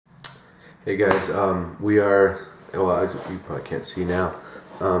Hey guys, we are, well, you probably can't see now.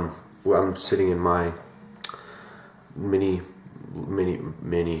 I'm sitting in my really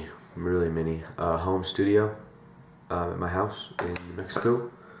mini home studio at my house in New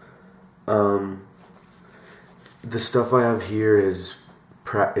Mexico. The stuff I have here is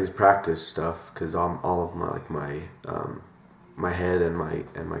practice stuff because all of my head and my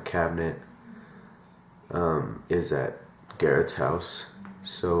cabinet is at Garrett's house.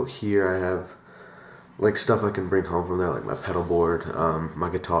 So here I have like stuff I can bring home from there, like my pedal board,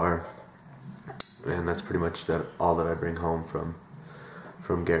 my guitar, and that's pretty much all that I bring home from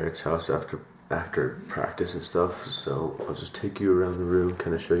Garrett's house after practice and stuff. So I'll just take you around the room,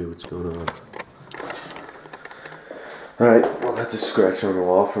 kind of show you what's going on. Alright, well, that's a scratch on the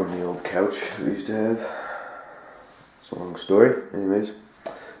wall from the old couch we used to have. It's a long story. Anyways,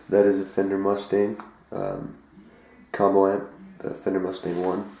 that is a Fender Mustang combo amp, the Fender Mustang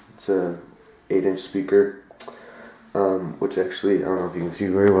 1. It's a 8-inch speaker, which actually, I don't know if you can see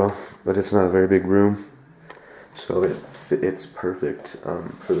very well, but it's not a very big room. So it's perfect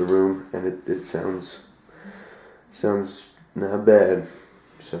for the room, and it sounds not bad.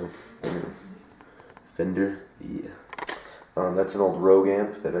 So, Fender, yeah. That's an old Rogue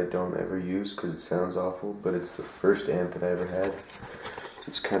amp that I don't ever use because it sounds awful, but it's the first amp that I ever had. So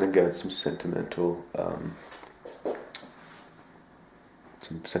it's kind of got some sentimental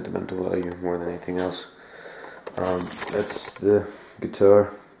value more than anything else. That's the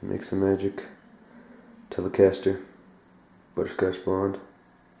guitar, Makes the Magic Telecaster, Butterscotch Blonde.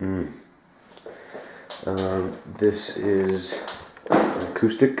 This is an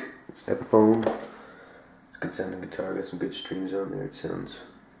acoustic, it's Epiphone. It's a good sounding guitar, got some good strings on there, it sounds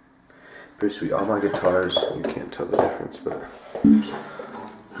pretty sweet. All my guitars, you can't tell the difference, but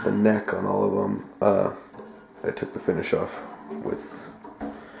the neck on all of them, I took the finish off with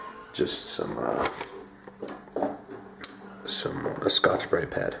just a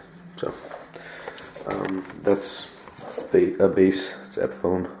Scotch-Brite pad. So that's a bass. It's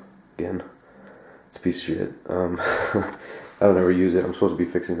Epiphone again. It's a piece of shit. I don't ever use it. I'm supposed to be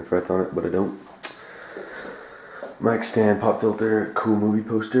fixing the frets on it, but I don't. Mic stand, pop filter, cool movie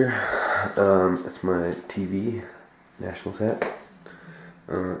poster. That's my TV, Nationals hat.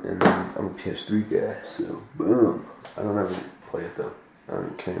 And then I'm a PS3 guy, so boom. I don't ever play it though. I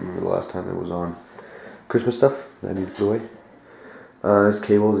can't remember the last time it was on. Christmas stuff that I need to put away. This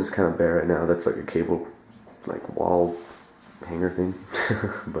cable is kind of bare right now. That's like a cable, like wall hanger thing,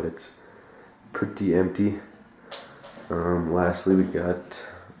 but it's pretty empty. Lastly, we got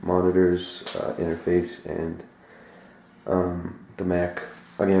monitors, interface, and the Mac.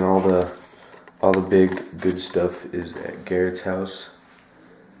 Again, all the big good stuff is at Garrett's house.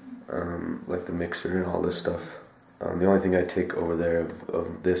 Like the mixer and all this stuff. The only thing I take over there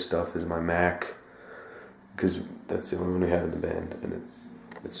of this stuff is my Mac, because that's the only one we have in the band, and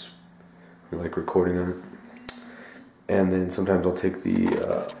we like recording on it. And then sometimes I'll take the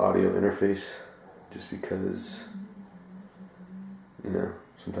audio interface, just because,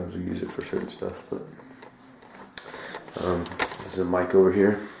 sometimes we use it for certain stuff. But this is a mic over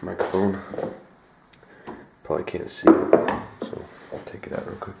here, microphone. Probably can't see it, so I'll take it out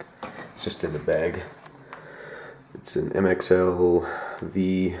real quick. It's just in the bag. It's an MXL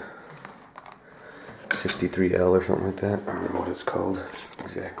V63L or something like that. I don't remember what it's called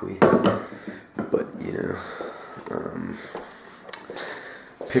exactly. But,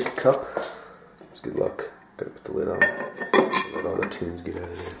 pick a cup. It's good luck. Gotta put the lid on. Let all the tunes get out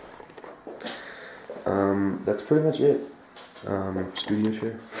of there. That's pretty much it. Studio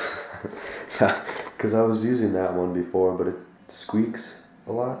chair. Because I was using that one before, but it squeaks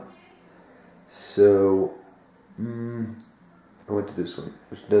a lot. So I went to this one,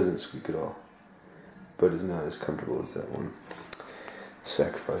 which doesn't squeak at all, but is not as comfortable as that one.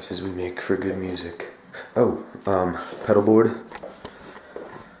 Sacrifices we make for good music. Oh, pedal board.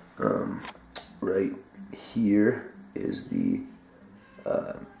 Right here is the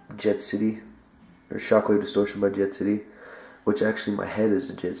Jet City, or Shockwave Distortion by Jet City, which actually my head is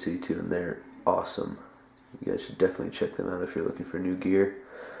a Jet City too, and they're awesome. You guys should definitely check them out if you're looking for new gear.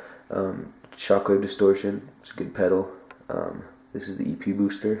 Shockwave Distortion, it's a good pedal. This is the EP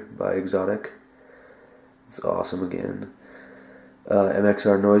Booster by Exotic. It's awesome again.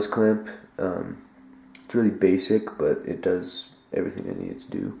 MXR Noise Clamp. It's really basic, but it does everything I need it to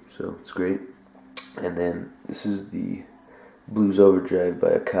do, so it's great. And then this is the Blues Overdrive by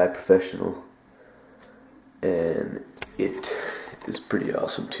Akai Professional, and it is pretty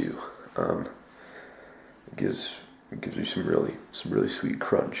awesome too. It gives you some really sweet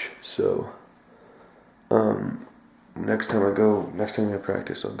crunch. So next time I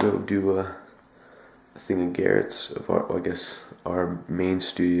practice, I'll go do a thing at Garrett's of our, well, I guess our main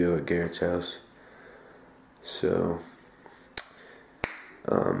studio at Garrett's house. So,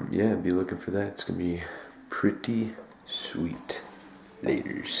 yeah, be looking for that. It's gonna be pretty sweet.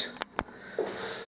 Laters.